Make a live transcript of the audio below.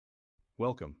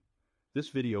Welcome. This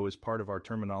video is part of our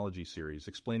terminology series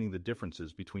explaining the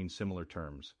differences between similar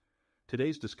terms.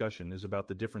 Today's discussion is about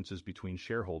the differences between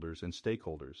shareholders and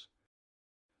stakeholders.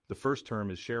 The first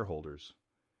term is shareholders.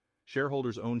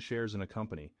 Shareholders own shares in a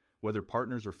company, whether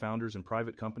partners or founders in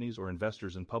private companies or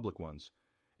investors in public ones.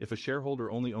 If a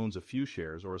shareholder only owns a few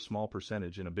shares or a small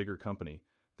percentage in a bigger company,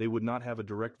 they would not have a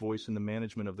direct voice in the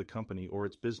management of the company or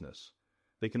its business.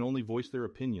 They can only voice their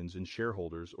opinions in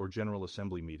shareholders or general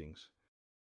assembly meetings.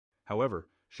 However,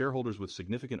 shareholders with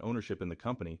significant ownership in the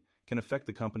company can affect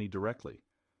the company directly.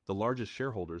 The largest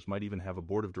shareholders might even have a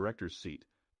board of directors seat.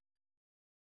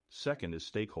 Second is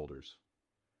stakeholders.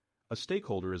 A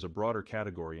stakeholder is a broader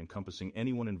category encompassing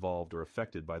anyone involved or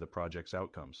affected by the project's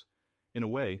outcomes. In a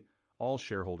way, all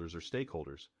shareholders are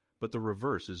stakeholders, but the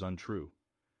reverse is untrue.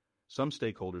 Some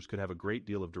stakeholders could have a great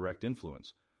deal of direct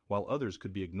influence, while others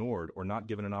could be ignored or not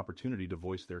given an opportunity to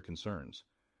voice their concerns.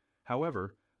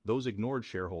 However, those ignored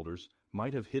shareholders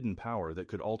might have hidden power that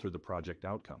could alter the project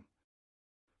outcome.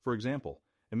 For example,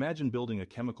 imagine building a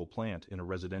chemical plant in a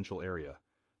residential area.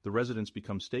 The residents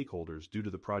become stakeholders due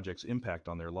to the project's impact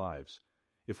on their lives.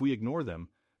 If we ignore them,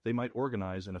 they might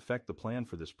organize and affect the plan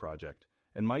for this project,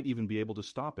 and might even be able to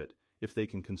stop it if they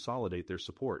can consolidate their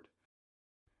support.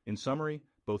 In summary,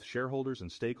 both shareholders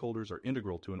and stakeholders are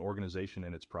integral to an organization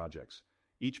and its projects,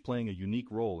 each playing a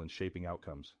unique role in shaping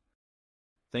outcomes.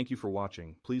 Thank you for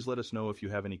watching. Please let us know if you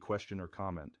have any question or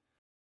comment.